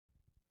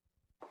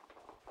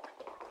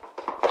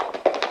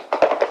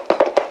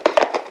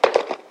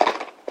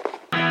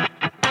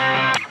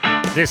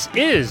This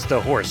is the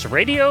Horse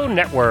Radio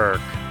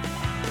Network.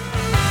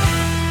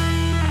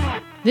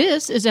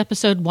 This is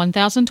episode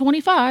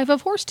 1025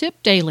 of Horse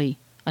Tip Daily.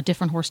 A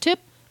different horse tip,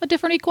 a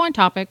different equine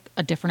topic,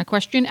 a different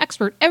equestrian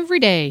expert every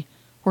day.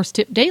 Horse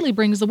Tip Daily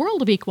brings the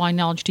world of equine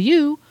knowledge to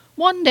you,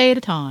 one day at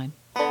a time.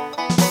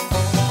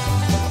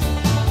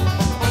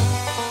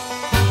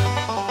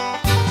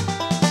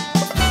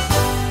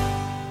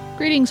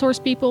 Greetings, horse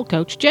people.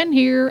 Coach Jen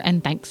here,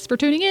 and thanks for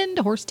tuning in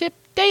to Horse Tip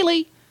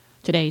Daily.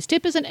 Today's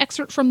tip is an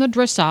excerpt from the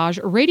Dressage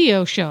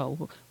Radio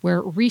Show,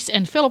 where Reese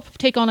and Phillip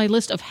take on a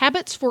list of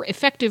habits for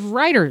effective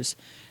riders.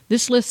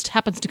 This list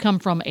happens to come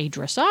from a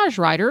dressage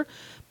rider,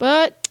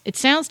 but it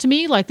sounds to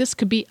me like this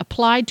could be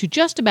applied to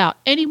just about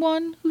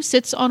anyone who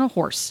sits on a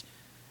horse.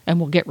 And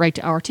we'll get right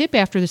to our tip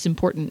after this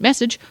important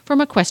message from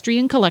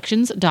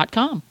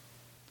EquestrianCollections.com.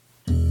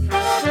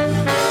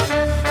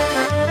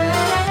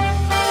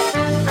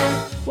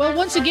 Well,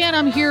 once again,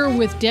 I'm here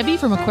with Debbie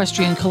from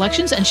Equestrian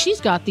Collections, and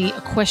she's got the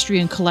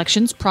Equestrian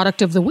Collections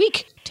Product of the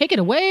Week. Take it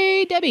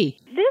away, Debbie.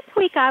 This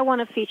week I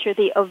want to feature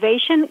the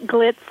Ovation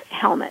Glitz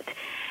helmet.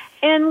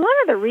 And one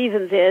of the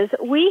reasons is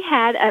we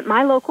had, at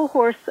my local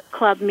horse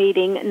club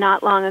meeting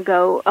not long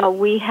ago,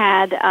 we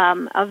had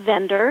a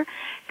vendor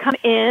come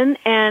in,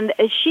 and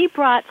she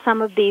brought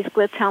some of these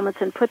Glitz helmets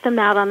and put them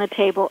out on the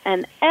table,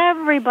 and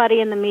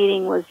everybody in the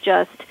meeting was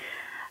just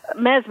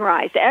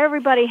mesmerized.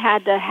 Everybody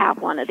had to have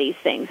one of these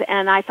things.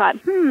 And I thought,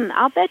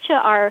 I'll bet you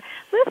our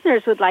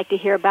listeners would like to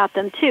hear about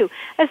them too,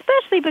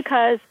 especially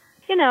because,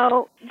 you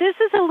know, this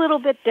is a little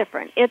bit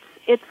different. It's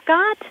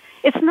not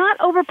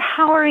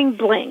overpowering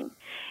bling.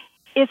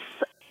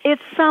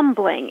 It's some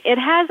bling. It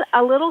has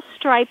a little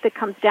stripe that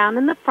comes down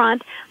in the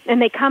front,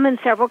 and they come in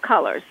several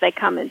colors. They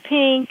come in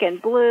pink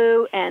and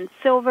blue and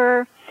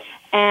silver.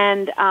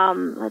 And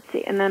let's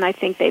see, and then I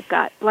think they've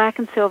got black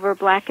and silver,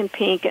 black and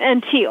pink,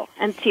 and teal.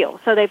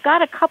 So they've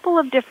got a couple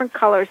of different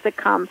colors that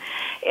come.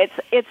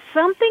 It's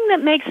something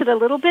that makes it a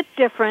little bit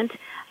different,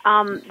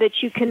 that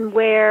you can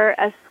wear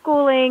as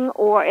schooling,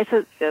 or it's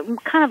a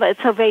kind of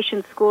it's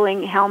Ovation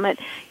schooling helmet.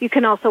 You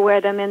can also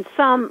wear them in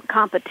some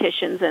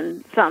competitions,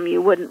 and some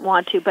you wouldn't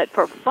want to, but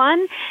for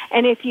fun.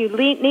 And if you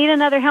need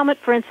another helmet,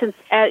 for instance,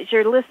 as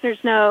your listeners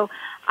know,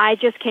 I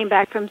just came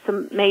back from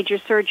some major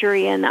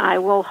surgery, and I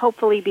will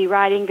hopefully be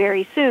riding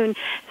very soon.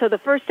 So the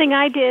first thing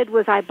I did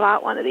was I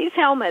bought one of these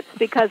helmets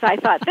because I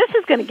thought this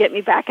is going to get me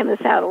back in the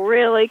saddle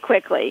really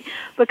quickly,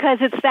 because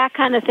it's that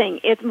kind of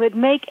thing. It would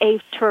make a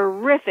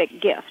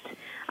terrific gift,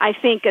 I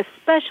think,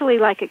 especially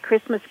like a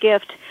Christmas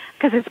gift,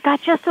 because it's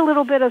got just a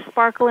little bit of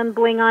sparkle and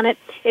bling on it.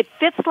 It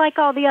fits like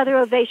all the other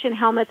Ovation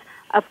helmets.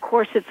 Of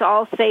course, it's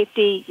all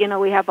safety. You know,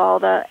 we have all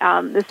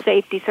the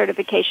safety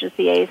certifications,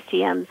 the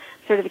ASTM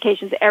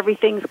certifications.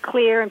 Everything's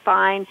clear and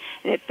fine,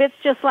 and it fits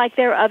just like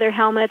their other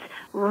helmets.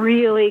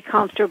 Really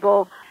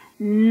comfortable.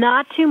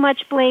 Not too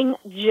much bling,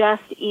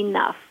 just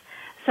enough.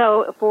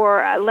 So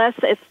for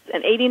it's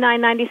an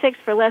 $89.96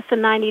 for less than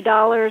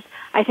 $90.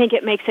 I think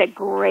it makes a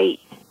great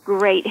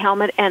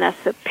helmet and a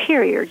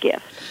superior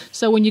gift.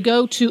 So when you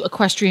go to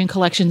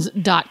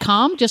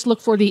EquestrianCollections.com, just look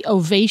for the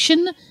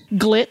Ovation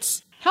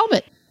Glitz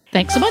helmet.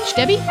 Thanks so much,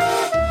 Debbie.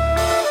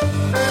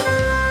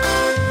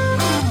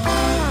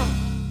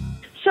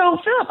 So,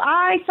 Philip,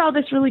 I saw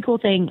this really cool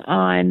thing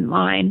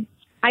online.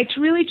 I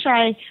really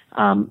try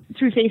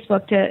through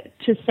Facebook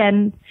to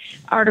send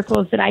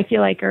articles that I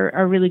feel like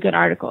are really good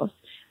articles,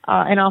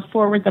 and I'll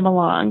forward them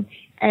along.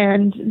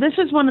 And this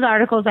was one of the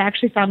articles I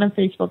actually found on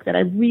Facebook that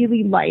I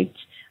really liked,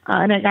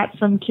 and I got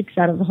some kicks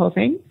out of the whole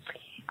thing.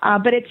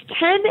 But it's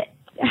 10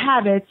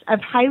 habits of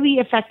highly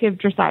effective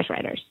dressage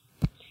riders.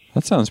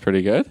 That sounds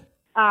pretty good.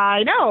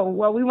 I know.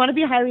 Well, we want to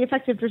be highly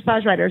effective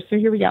dressage riders, so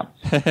here we go.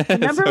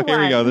 Number one. Here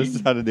we go. This is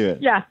how to do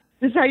it. Yeah,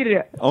 this is how you do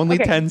it. Only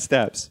 10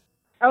 steps.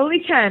 Only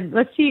 10.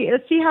 Let's see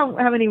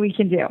how many we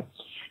can do.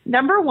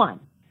 Number one,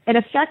 an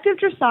effective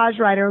dressage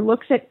rider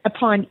looks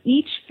upon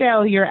each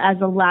failure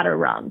as a ladder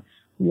rung.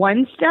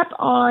 One step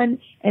on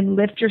and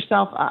lift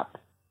yourself up.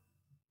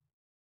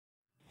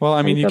 Well,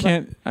 I mean, you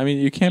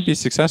can't be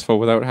successful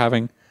without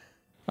having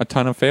a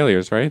ton of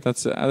failures, right?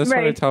 That's right. What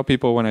I tell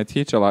people when I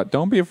teach a lot.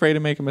 Don't be afraid to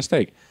make a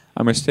mistake.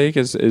 A mistake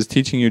is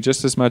teaching you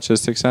just as much as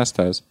success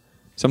does.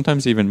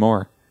 Sometimes even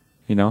more,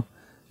 you know?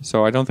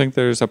 So I don't think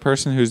there's a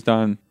person who's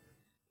done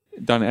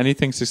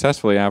anything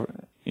successfully,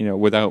 you know,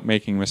 without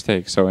making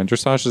mistakes. So in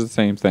dressage is the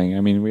same thing.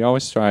 I mean, we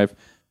always strive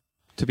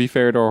to be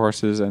fair to our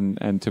horses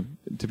and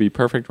to be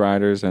perfect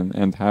riders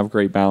and have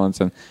great balance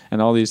and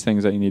all these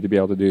things that you need to be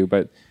able to do.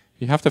 But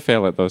you have to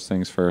fail at those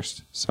things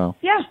first. So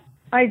yeah,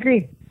 I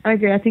agree. I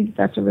think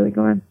that's a really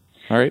good one.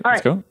 All right,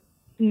 let's go.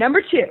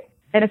 Number two,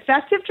 an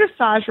effective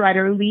dressage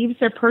rider leaves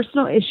their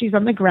personal issues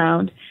on the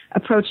ground,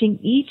 approaching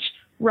each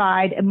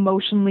ride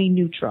emotionally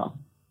neutral.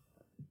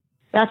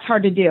 That's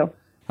hard to do.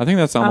 I think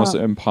that's almost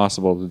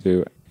impossible to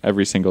do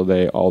every single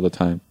day, all the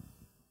time.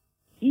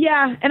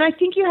 Yeah, and I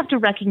think you have to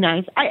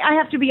recognize. I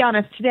have to be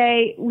honest.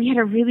 Today, we had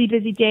a really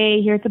busy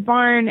day here at the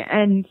barn,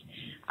 and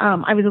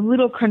I was a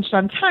little crunched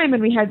on time,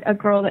 and we had a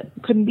girl that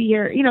couldn't be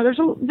here.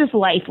 This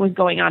life was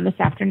going on this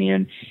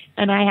afternoon,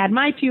 and I had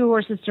my 2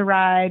 horses to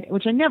ride,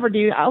 which I never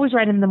do. I always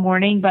ride them in the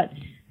morning, but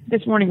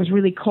this morning was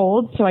really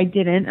cold, so I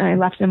didn't, and I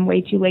left them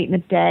way too late in the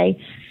day.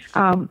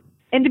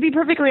 And to be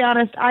perfectly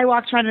honest, I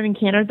walked around and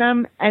cantered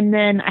them, and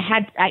then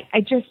I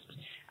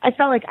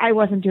felt like I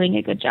wasn't doing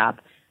a good job.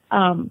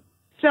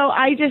 So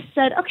I just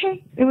said,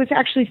 okay, it was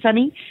actually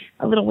sunny,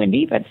 a little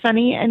windy, but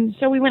sunny. And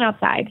so we went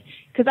outside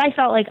because I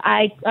felt like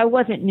I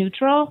wasn't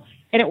neutral,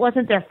 and it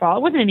wasn't their fault.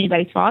 It wasn't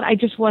anybody's fault. I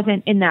just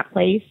wasn't in that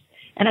place,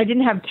 and I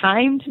didn't have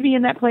time to be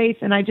in that place.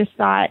 And I just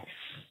thought,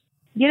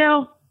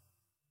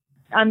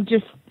 I'm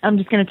just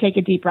going to take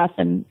a deep breath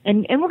and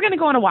we're going to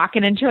go on a walk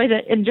and enjoy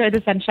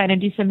the sunshine and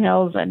do some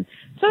hills. And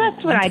so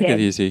that's what I did. Take it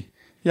easy.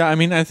 Yeah. I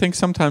mean, I think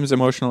sometimes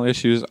emotional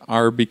issues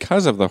are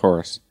because of the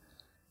horse.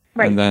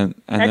 Right. And then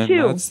that's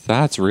really tough,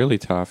 That's really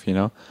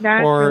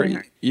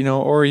hard.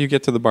 Or you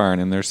get to the barn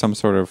and there's some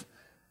sort of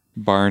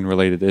barn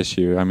related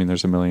issue. I mean,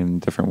 there's a million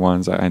different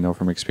ones I know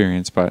from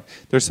experience, but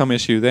there's some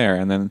issue there.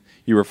 And then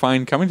you were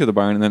fine coming to the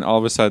barn, and then all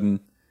of a sudden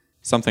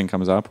something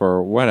comes up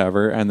or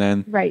whatever. And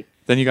then,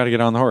 then you got to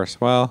get on the horse.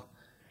 Well,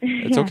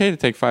 it's okay to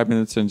take 5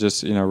 minutes and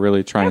just,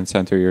 really try and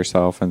center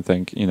yourself and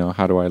think,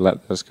 how do I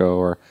let this go?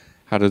 Or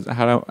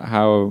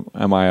how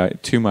am I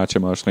too much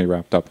emotionally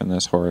wrapped up in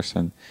this horse?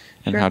 And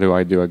how do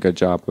I do a good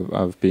job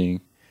of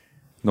being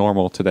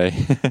normal today?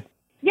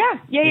 Yeah.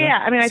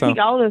 I mean, I think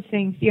all those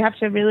things, you have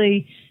to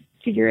really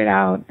figure it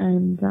out.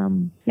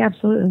 And,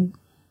 absolutely.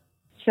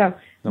 So,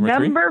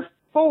 number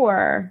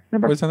 4.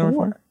 Was that number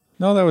 4?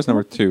 No, that was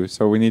number 2.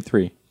 So we need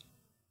 3.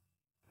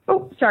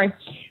 Oh, sorry.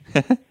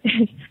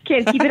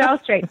 Can't keep it all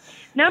straight.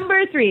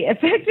 Number 3,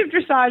 effective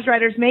dressage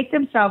riders make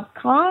themselves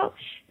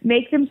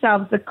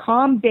the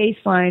calm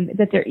baseline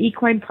that their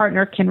equine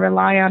partner can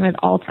rely on at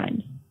all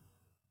times.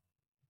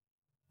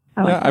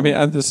 I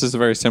mean, this is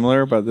very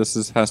similar, but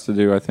this has to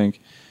do, I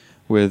think,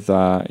 with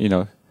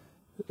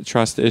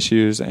trust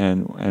issues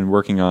and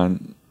working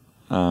on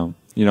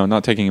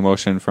not taking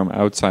emotion from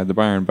outside the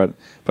barn, but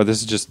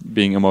this is just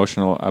being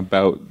emotional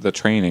about the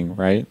training,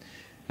 right?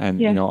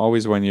 And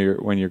always when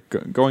you're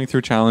going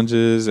through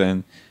challenges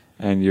and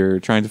you're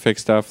trying to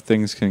fix stuff,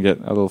 things can get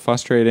a little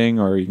frustrating,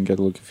 or you can get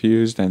a little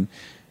confused, and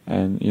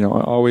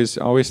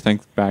always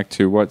think back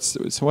to what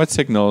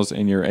signals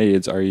in your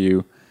aids are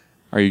you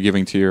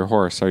giving to your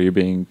horse? Are you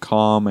being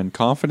calm and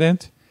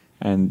confident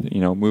and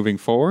moving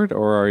forward,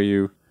 or are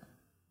you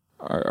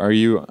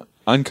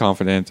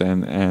unconfident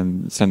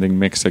and sending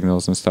mixed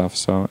signals and stuff?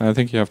 So I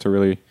think you have to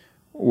really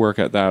work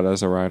at that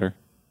as a rider.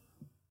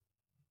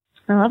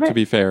 I love it. To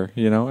be fair,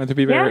 and to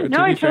be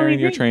fair in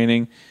your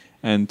training,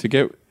 and to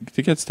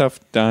get stuff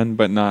done,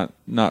 but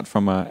not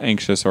from an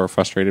anxious or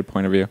frustrated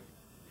point of view.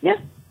 Yeah,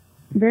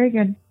 very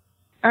good.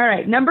 All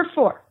right, number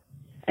 4.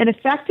 An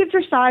effective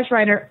dressage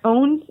rider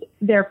owns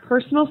their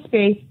personal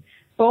space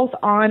both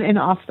on and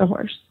off the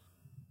horse.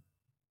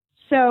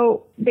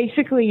 So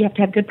basically, you have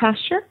to have good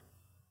posture.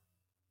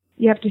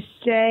 You have to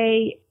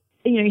stay,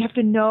 you have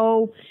to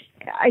know.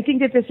 I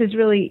think that this is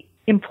really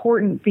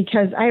important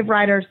because I have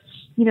riders,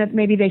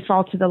 maybe they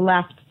fall to the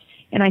left,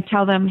 and I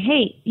tell them,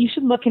 hey, you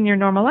should look in your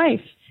normal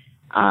life,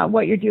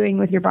 what you're doing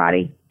with your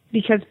body,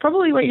 because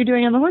probably what you're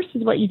doing on the horse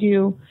is what you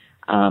do,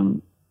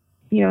 in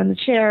the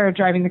chair or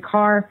driving the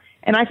car.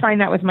 And I find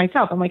that with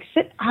myself. I'm like,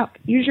 sit up,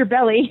 use your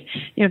belly,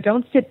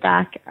 don't sit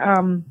back.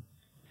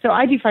 So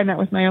I do find that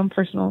with my own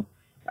personal,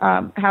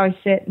 how I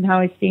sit and how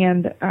I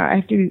stand. I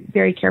have to be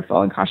very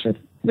careful and cautious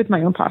with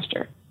my own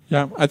posture.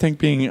 Yeah, I think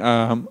being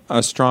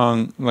a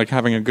strong,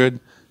 having a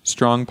good,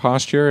 strong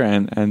posture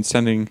and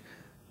sending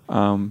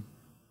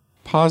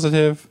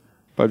positive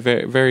but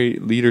very, very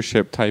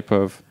leadership type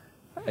of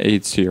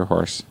aids to your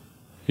horse,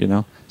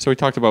 So we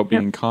talked about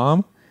being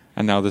calm,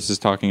 and now this is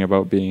talking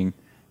about being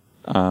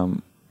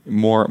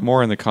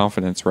more in the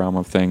confidence realm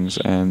of things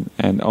and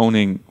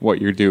owning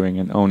what you're doing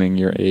and owning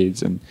your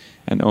aids and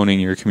owning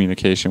your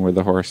communication with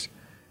the horse.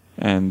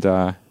 And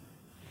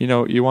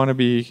you want to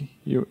be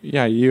you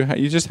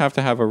just have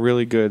to have a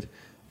really good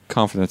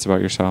confidence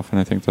about yourself, and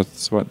I think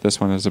that's what this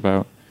one is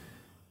about.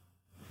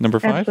 Number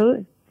 5?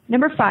 Absolutely.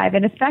 Number 5,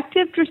 an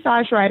effective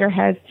dressage rider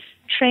has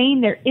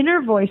trained their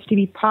inner voice to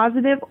be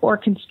positive or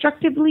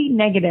constructively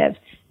negative,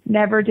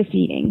 never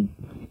defeating.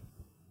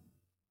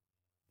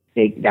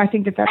 I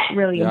think that's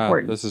really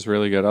important. This is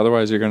really good.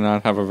 Otherwise, you're going to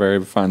not have a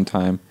very fun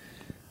time.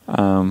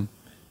 It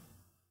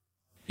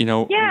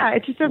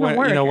just doesn't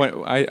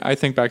work. I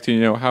think back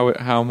to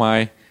how am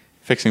I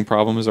fixing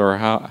problems, or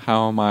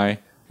how am I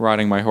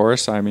riding my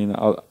horse? I mean,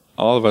 all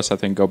of us, I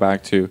think, go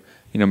back to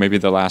maybe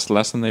the last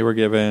lesson they were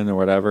given or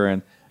whatever,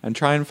 and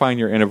try and find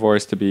your inner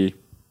voice to be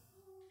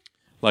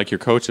like your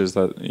coaches.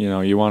 That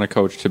you want a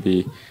coach to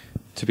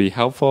be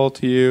helpful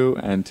to you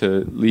and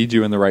to lead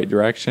you in the right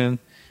direction.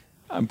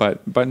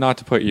 But not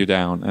to put you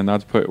down, and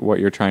not to put what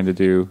you're trying to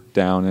do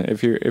down.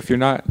 If you're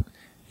not,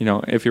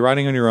 if you're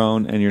riding on your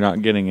own and you're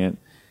not getting it,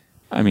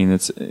 I mean,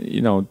 it's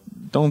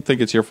don't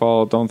think it's your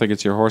fault. Don't think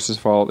it's your horse's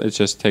fault. It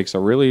just takes a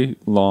really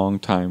long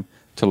time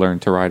to learn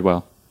to ride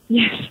well.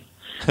 Yes,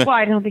 Well,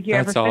 I don't think you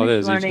ever That's all it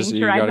is. learning.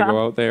 You got to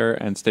go out there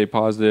and stay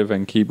positive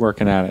and keep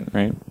working at it,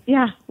 right?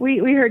 Yeah, we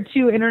heard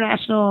 2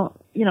 international,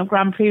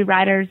 Grand Prix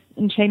riders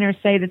and trainers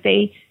say that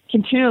they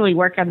continually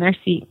work on their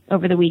seat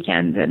over the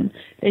weekend, and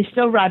they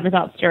still ride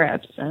without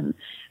stirrups, and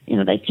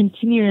they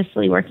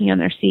continuously working on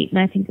their seat, and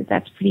I think that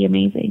that's pretty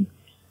amazing.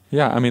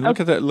 Yeah, I mean, look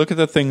at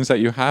the things that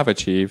you have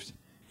achieved.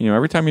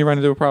 Every time you run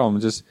into a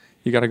problem,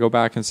 you got to go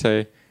back and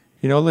say,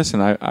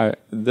 listen, I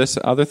this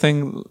other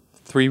thing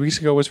 3 weeks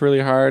ago was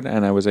really hard,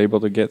 and I was able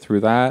to get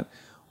through that,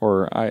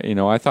 or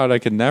I thought I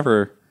could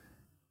never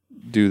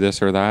do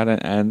this or that,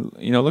 and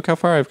look how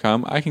far I've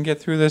come. I can get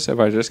through this if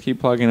I just keep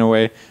plugging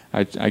away.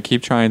 I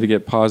keep trying to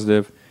get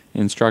positive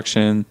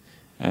instruction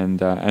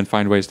and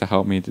find ways to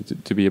help me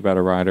to be a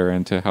better rider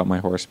and to help my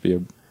horse be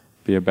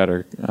a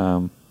better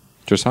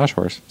dressage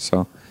horse.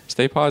 So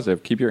stay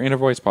positive. Keep your inner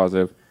voice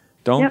positive.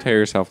 Don't tear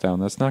yourself down.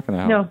 That's not going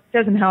to help. No, it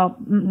doesn't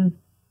help. Mm-mm.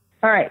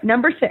 All right,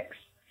 number 6.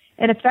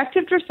 An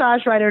effective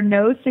dressage rider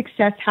knows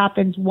success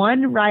happens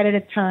one ride at a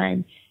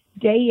time,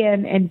 day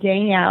in and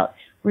day out,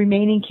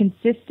 remaining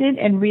consistent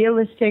and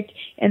realistic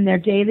in their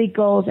daily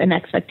goals and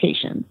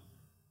expectations.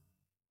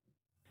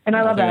 And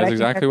I love that. That's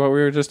exactly what we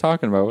were just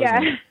talking about,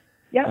 wasn't it?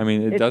 Yep. I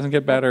mean, it doesn't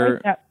get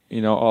better,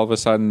 all of a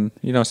sudden.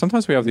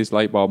 Sometimes we have these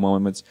light bulb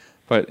moments,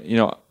 but,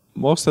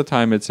 most of the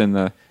time it's in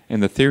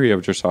the theory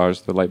of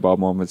dressage, the light bulb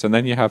moments, and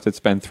then you have to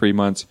spend 3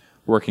 months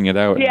working it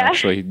out and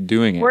actually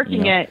doing it.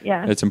 Working it.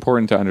 It's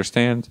important to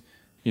understand,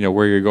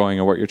 where you're going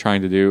and what you're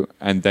trying to do,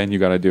 and then you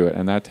got to do it.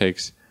 And that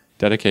takes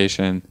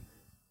dedication,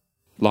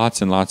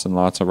 lots and lots and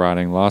lots of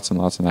riding, lots and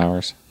lots of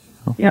hours.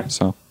 Yep.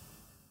 So.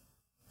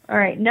 All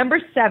right. Number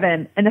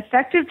 7, an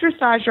effective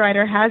dressage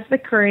rider has the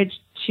courage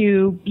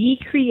to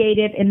be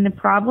creative in the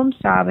problem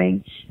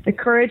solving, the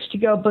courage to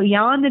go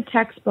beyond the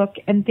textbook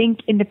and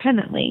think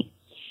independently.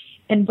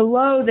 And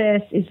below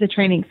this is the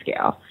training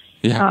scale.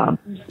 Yeah.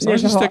 As long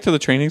as you stick to the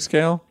training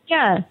scale,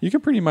 you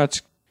can pretty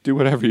much do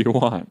whatever you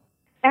want.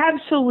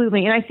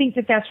 Absolutely. And I think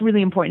that that's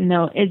really important to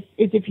know is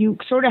if you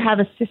sort of have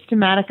a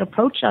systematic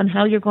approach on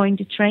how you're going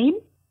to train,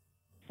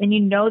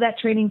 and that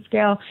training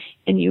scale,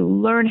 and you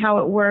learn how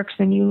it works,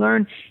 and you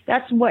learn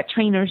that's what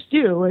trainers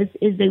do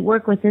is they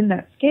work within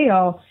that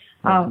scale.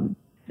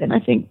 Then I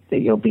think that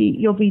you'll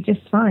be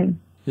just fine.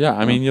 Yeah,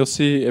 I mean, you'll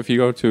see if you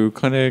go to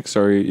clinics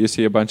or you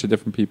see a bunch of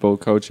different people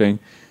coaching.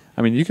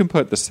 I mean, you can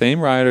put the same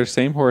rider,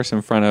 same horse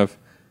in front of,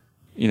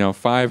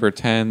 5 or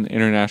 10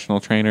 international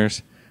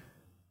trainers.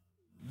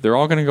 They're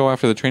all going to go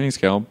after the training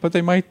scale, but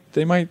they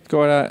might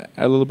go at it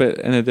a little bit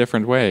in a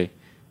different way.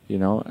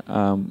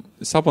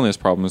 Suppleness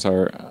problems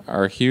are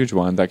a huge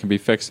one that can be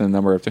fixed in a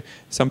number of.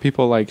 Some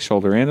people like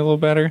shoulder in a little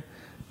better.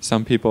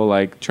 Some people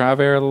like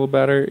Travair a little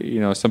better.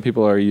 Some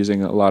people are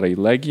using a lot of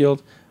leg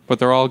yield, but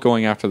they're all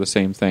going after the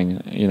same thing.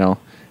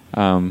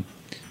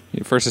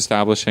 First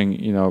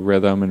establishing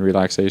rhythm and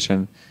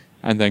relaxation,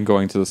 and then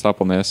going to the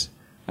suppleness.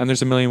 And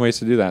there's a million ways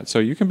to do that. So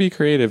you can be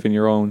creative in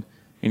your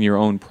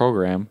own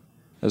program,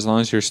 as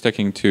long as you're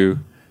sticking to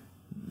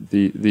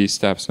these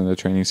steps in the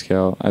training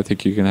scale. I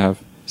think you can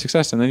have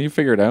success, and then you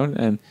figure it out,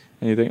 and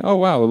you think, oh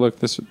wow, look,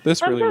 this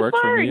really worked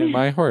for me and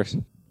my horse.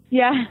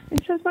 Yeah,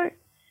 it's so smart.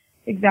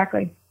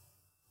 Exactly.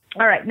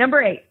 All right, number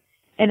 8.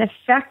 An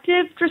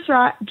effective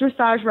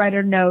dressage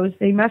rider knows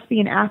they must be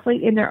an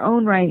athlete in their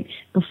own right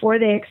before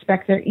they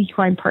expect their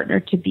equine partner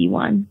to be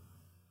one.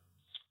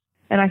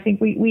 And I think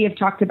we have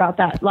talked about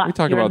that a lot. We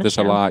talk about this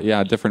a lot,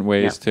 different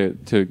ways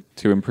to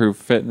improve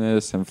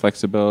fitness and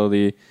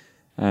flexibility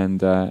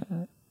and,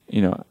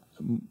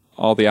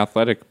 all the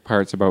athletic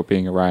parts about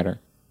being a rider.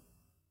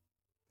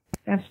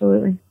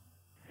 Absolutely.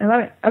 I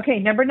love it. Okay,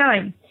 number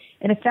 9.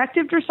 An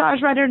effective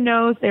dressage rider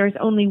knows there is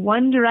only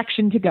one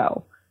direction to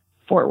go,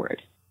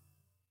 forward.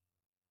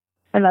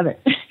 I love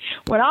it.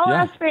 When all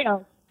else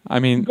fails, I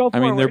mean,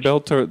 they're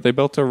built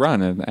to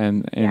run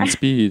and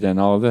speed and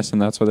all of this,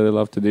 and that's what they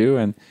love to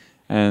do.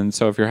 And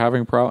so if you're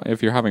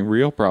having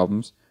real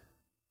problems,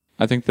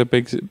 I think the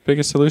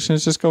biggest solution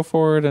is just go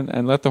forward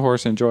and let the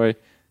horse enjoy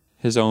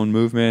his own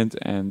movement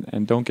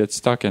and don't get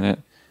stuck in it.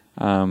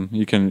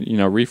 You can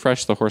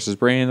refresh the horse's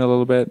brain a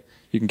little bit.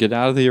 You can get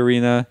out of the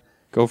arena,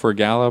 go for a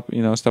gallop,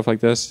 stuff like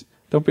this.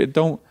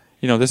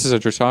 This is a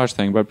dressage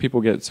thing, but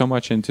people get so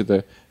much into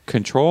the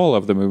control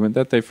of the movement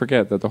that they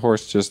forget that the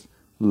horse just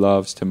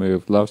loves to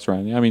move, loves to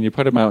run. I mean, you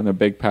put them out in a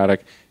big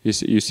paddock, you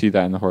see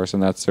that in the horse,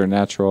 and that's their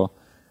natural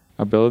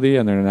ability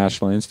and their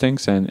natural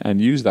instincts,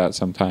 and use that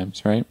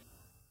sometimes, right?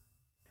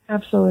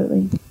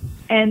 Absolutely.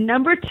 And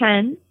number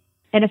 10,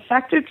 an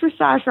effective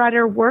dressage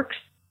rider works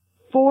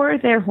for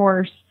their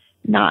horse,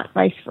 not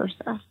vice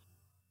versa.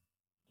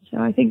 So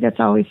I think that's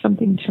always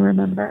something to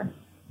remember.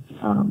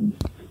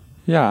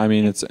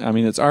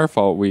 It's our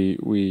fault.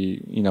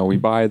 We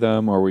buy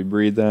them or we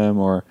breed them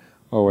or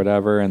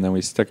whatever, and then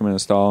we stick them in a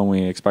stall and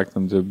we expect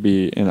them to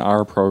be in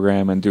our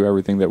program and do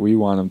everything that we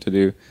want them to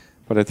do.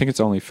 But I think it's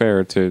only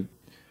fair to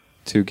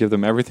give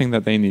them everything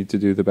that they need to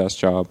do the best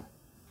job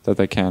that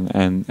they can.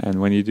 And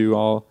when you do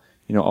all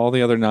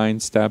the other 9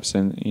 steps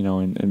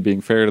and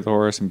being fair to the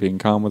horse and being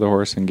calm with the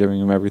horse and giving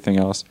him everything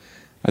else,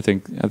 I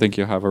think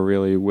you'll have a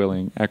really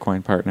willing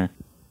equine partner.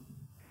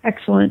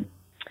 Excellent.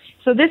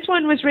 So this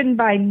one was written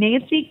by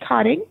Nancy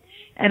Cotting,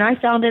 and I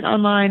found it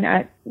online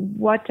at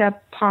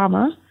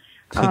Watapama.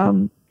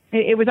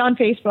 It was on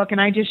Facebook,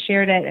 and I just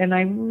shared it, and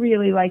I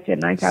really liked it.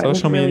 And I thought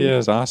social media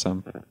is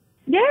awesome.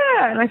 Yeah,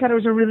 and I thought it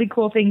was a really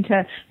cool thing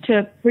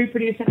to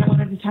reproduce, and I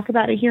wanted to talk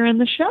about it here on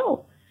the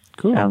show.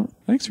 Cool. So,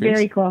 thanks, Reese.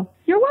 Very cool.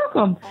 You're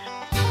welcome.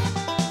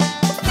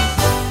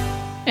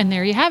 And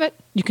there you have it.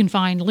 You can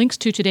find links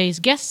to today's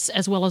guests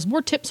as well as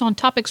more tips on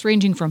topics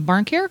ranging from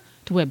barn care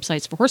to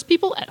websites for horse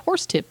people at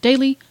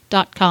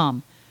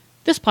horsetipdaily.com.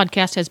 This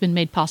podcast has been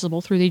made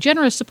possible through the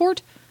generous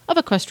support of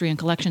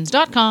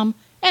equestriancollections.com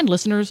and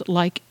listeners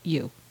like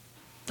you.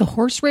 The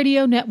Horse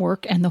Radio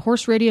Network and the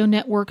Horse Radio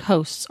Network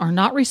hosts are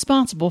not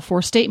responsible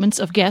for statements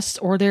of guests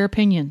or their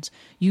opinions.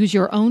 Use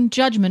your own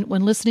judgment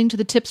when listening to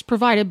the tips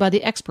provided by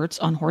the experts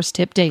on Horse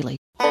Tip Daily.